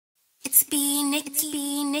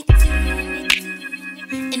B.Nikki,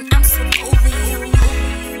 and I'm so over you.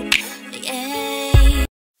 Yeah,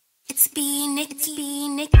 it's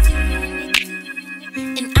B.Nikki,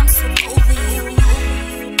 and I'm so over you.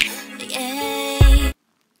 Yeah.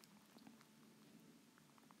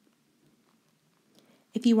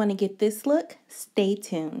 If you want to get this look, stay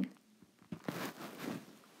tuned.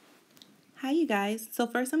 Hi you guys, so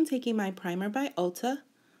first I'm taking my primer by Ulta.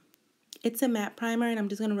 It's a matte primer and I'm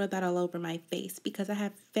just going to rub that all over my face because I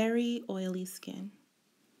have very oily skin.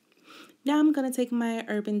 Now I'm going to take my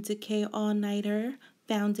Urban Decay All Nighter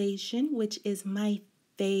foundation, which is my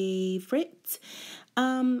favorite.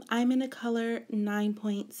 I'm in a color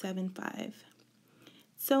 9.75.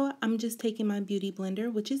 So I'm just taking my beauty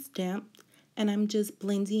blender, which is damp, and I'm just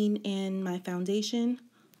blending in my foundation.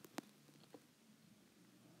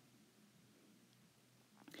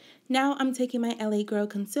 Now I'm taking my LA Girl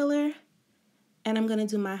concealer and I'm going to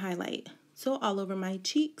do my highlight. So all over my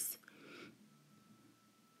cheeks,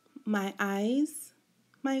 my eyes,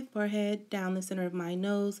 my forehead, down the center of my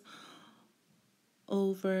nose,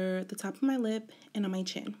 over the top of my lip, and on my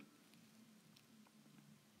chin.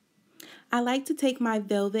 I like to take my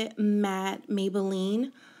Velvet Matte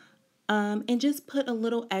Maybelline and just put a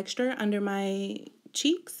little extra under my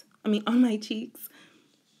cheeks. On my cheeks.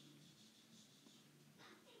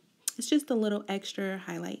 It's just a little extra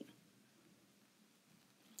highlight.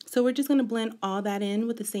 So we're just going to blend all that in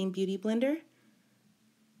with the same beauty blender.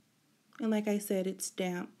 And like I said, it's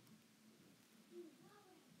damp.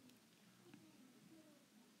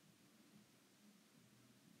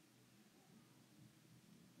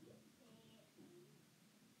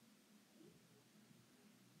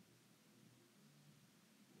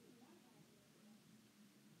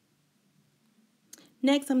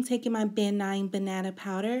 Next, I'm taking my B.Nikki banana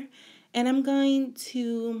powder and I'm going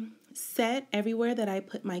to set everywhere that I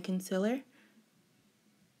put my concealer.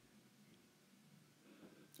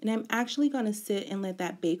 And I'm actually going to sit and let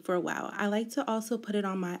that bake for a while. I like to also put it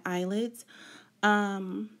on my eyelids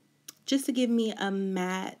just to give me a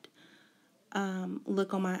matte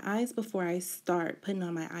look on my eyes before I start putting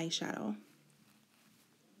on my eyeshadow.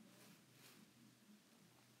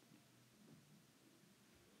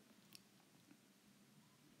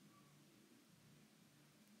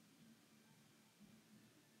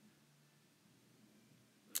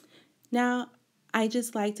 Now, I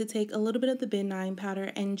just like to take a little bit of the B.Nikki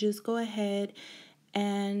powder and just go ahead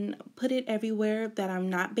and put it everywhere that I'm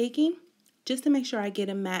not baking, just to make sure I get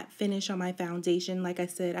a matte finish on my foundation. Like I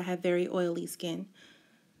said, I have very oily skin.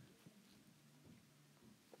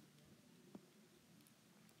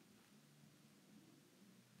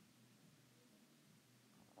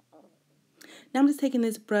 Now I'm just taking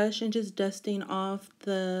this brush and just dusting off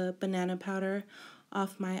the banana powder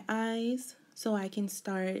off my eyes so I can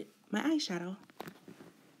start my eyeshadow.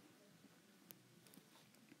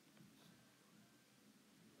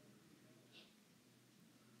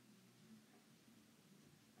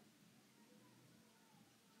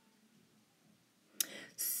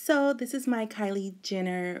 So this is my Kylie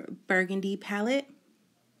Jenner Burgundy palette.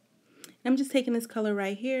 I'm just taking this color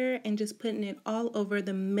right here and just putting it all over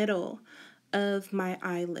the middle of my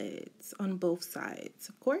eyelids on both sides,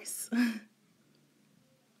 of course.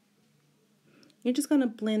 You're just going to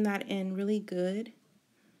blend that in really good.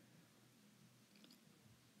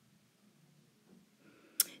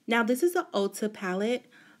 Now this is an Ulta palette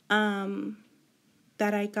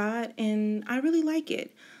that I got and I really like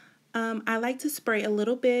it. I like to spray a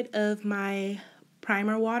little bit of my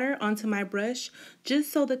primer water onto my brush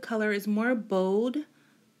just so the color is more bold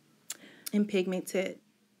and pigmented.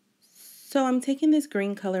 So I'm taking this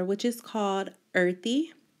green color, which is called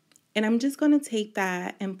Earthy, and I'm just going to take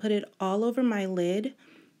that and put it all over my lid.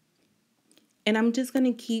 And I'm just going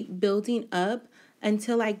to keep building up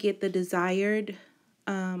until I get the desired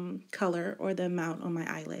color or the amount on my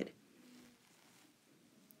eyelid.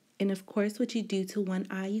 And of course, what you do to one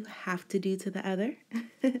eye, you have to do to the other.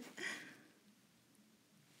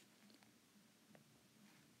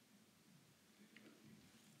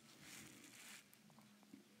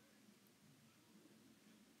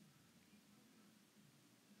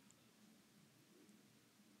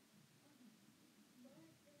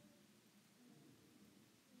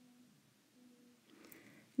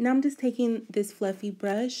 Now I'm just taking this fluffy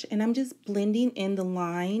brush and I'm just blending in the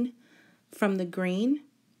line from the green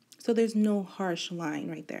so there's no harsh line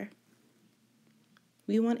right there.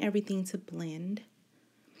 We want everything to blend.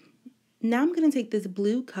 Now I'm going to take this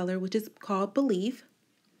blue color, which is called Believe,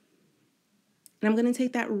 and I'm going to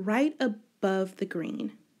take that right above the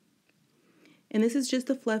green. And this is just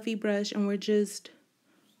a fluffy brush and we're just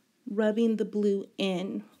rubbing the blue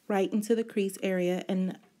in right into the crease area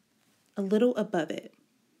and a little above it.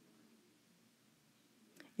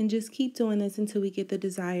 And just keep doing this until we get the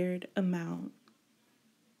desired amount.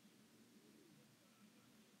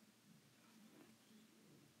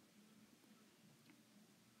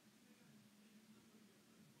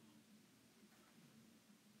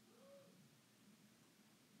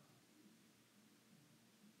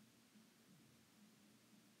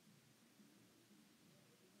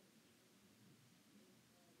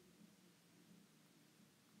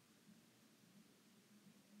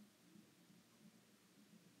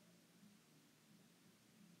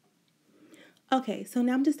 Okay, so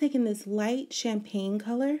now I'm just taking this light champagne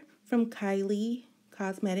color from Kylie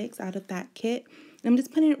Cosmetics out of that kit. And I'm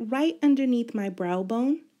just putting it right underneath my brow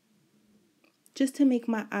bone just to make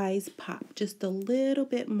my eyes pop just a little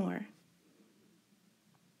bit more.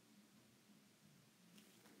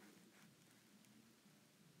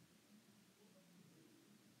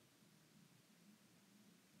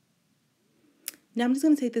 Now I'm just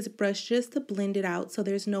going to take this brush just to blend it out so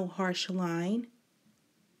there's no harsh line.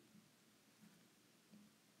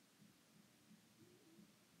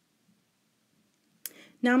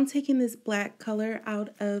 Now I'm taking this black color out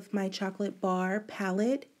of my chocolate bar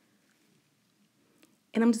palette,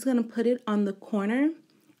 and I'm just going to put it on the corner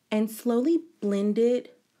and slowly blend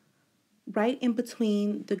it right in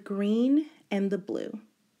between the green and the blue.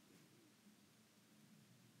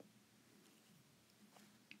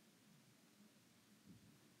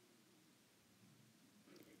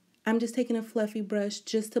 I'm just taking a fluffy brush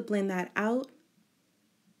just to blend that out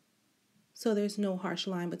so there's no harsh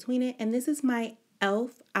line between it. And this is my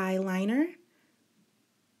e.l.f. eyeliner.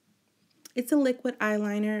 It's a liquid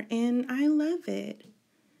eyeliner and I love it.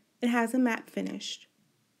 It has a matte finish.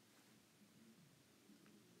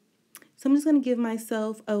 So I'm just going to give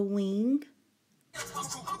myself a wing.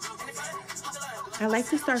 I like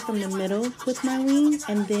to start from the middle with my wing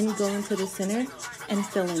and then go into the center and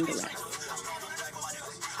fill in the rest.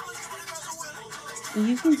 And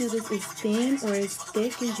you can do this as thin or as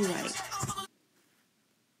thick as you like.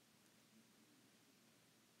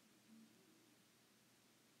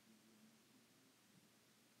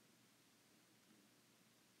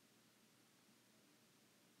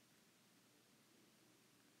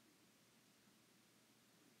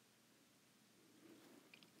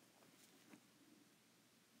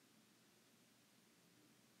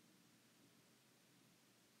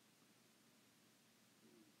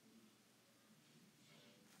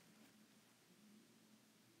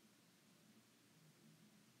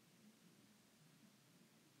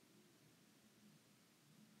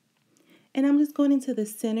 And I'm just going into the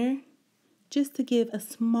center just to give a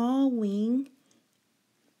small wing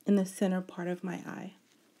in the center part of my eye.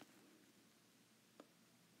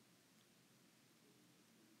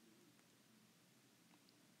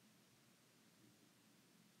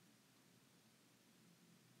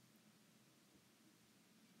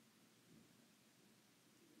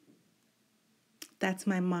 That's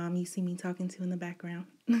my mom you see me talking to in the background.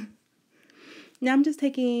 Now I'm just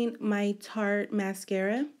taking my Tarte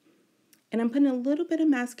mascara and I'm putting a little bit of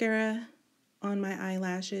mascara on my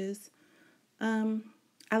eyelashes.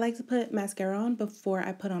 I like to put mascara on before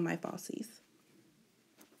I put on my falsies.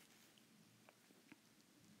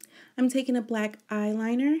 I'm taking a black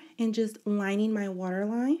eyeliner and just lining my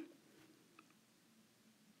waterline.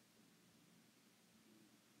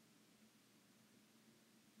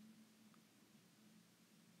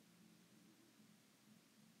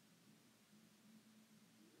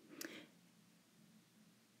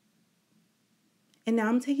 And now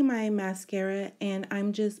I'm taking my mascara and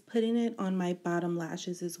I'm just putting it on my bottom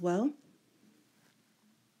lashes as well.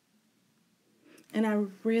 And I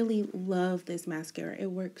really love this mascara.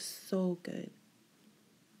 It works so good.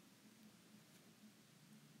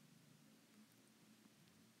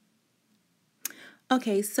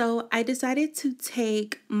 Okay, so I decided to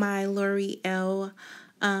take my L'Oreal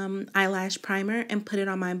eyelash primer and put it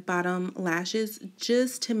on my bottom lashes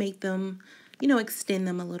just to make them, extend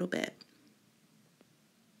them a little bit.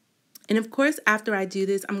 And of course, after I do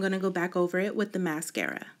this, I'm going to go back over it with the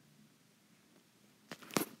mascara.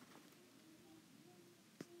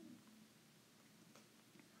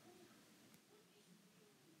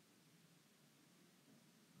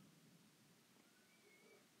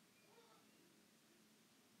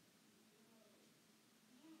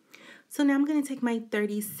 So now I'm going to take my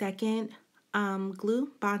 30-second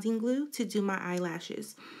bonding glue to do my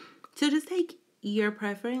eyelashes. So just take your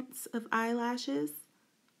preference of eyelashes,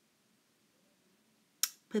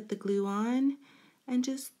 put the glue on, and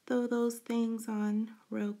just throw those things on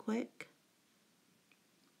real quick.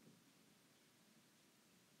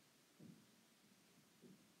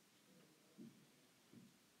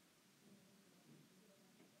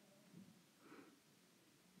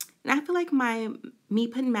 like me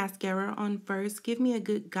putting mascara on first give me a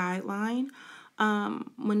good guideline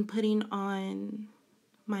when putting on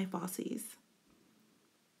my falsies.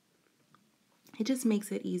 It just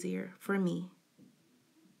makes it easier for me.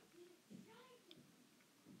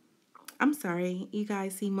 I'm sorry, you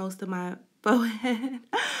guys see most of my forehead.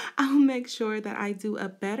 I'll make sure that I do a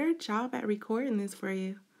better job at recording this for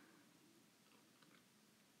you.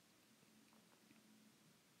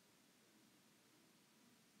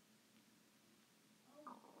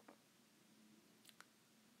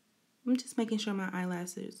 I'm just making sure my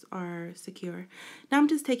eyelashes are secure. Now I'm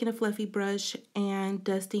just taking a fluffy brush and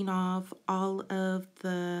dusting off all of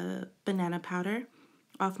the banana powder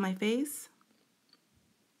off my face.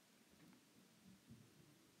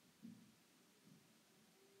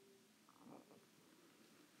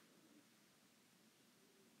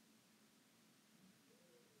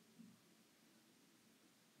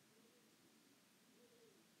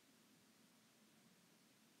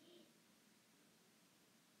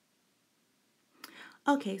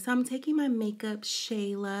 Okay, so I'm taking my Makeup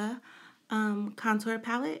Shayla contour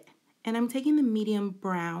palette, and I'm taking the medium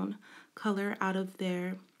brown color out of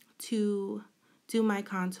there to do my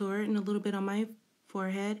contour and a little bit on my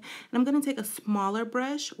forehead. And I'm going to take a smaller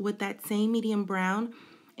brush with that same medium brown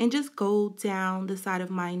and just go down the side of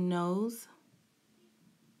my nose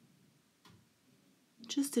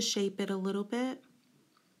just to shape it a little bit.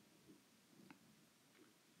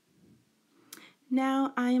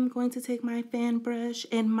 Now I am going to take my fan brush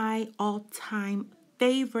and my all-time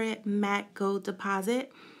favorite matte gold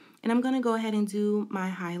deposit, and I'm going to go ahead and do my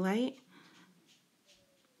highlight.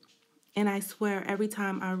 And I swear every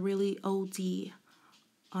time I really OD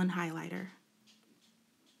on highlighter.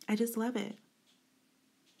 I just love it.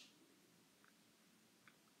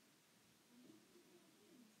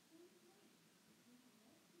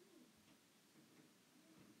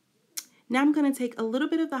 Now I'm going to take a little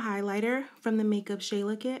bit of the highlighter from the Makeup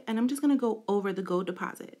Shayla kit, and I'm just going to go over the gold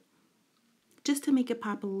deposit just to make it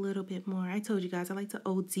pop a little bit more. I told you guys I like to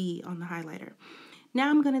OD on the highlighter. Now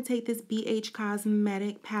I'm going to take this BH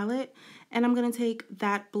Cosmetic palette, and I'm going to take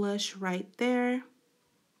that blush right there.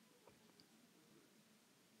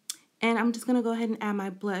 And I'm just going to go ahead and add my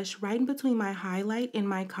blush right in between my highlight and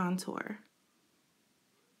my contour.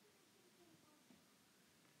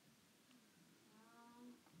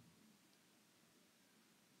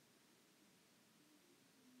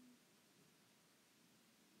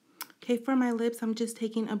 Okay, for my lips, I'm just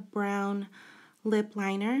taking a brown lip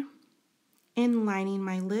liner and lining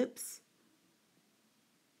my lips.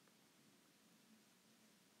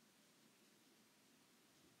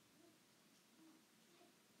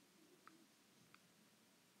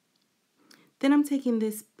 Then I'm taking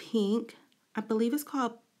this pink, I believe it's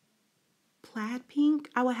called plaid pink.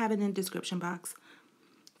 I will have it in the description box,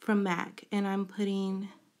 from MAC. And I'm putting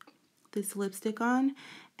this lipstick on.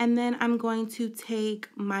 And then I'm going to take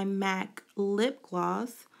my MAC lip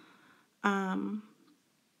gloss. And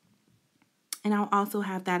I'll also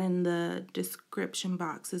have that in the description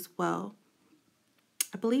box as well.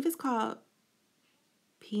 I believe it's called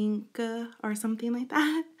Pinkara or something like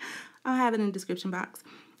that. I'll have it in the description box.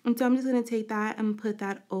 And so I'm just going to take that and put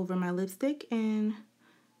that over my lipstick and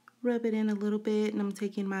rub it in a little bit. And I'm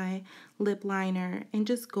taking my lip liner and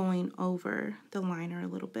just going over the liner a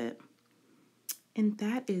little bit. And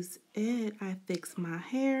that is it. I fixed my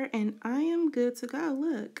hair and I am good to go.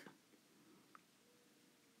 Look.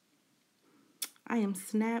 I am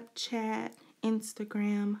Snapchat,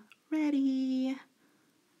 Instagram ready.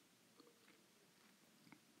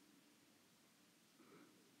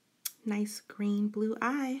 Nice green blue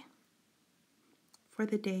eye for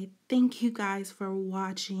the day. Thank you guys for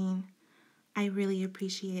watching. I really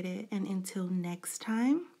appreciate it. And until next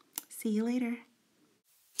time, see you later.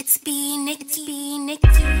 It's B.Nikki,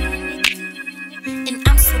 and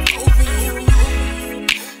I'm so over you.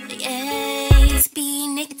 Yeah, it's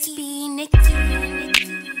B.Nikki,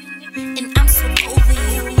 and I'm so over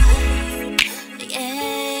you.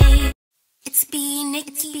 Yeah, it's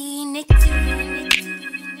B.Nikki.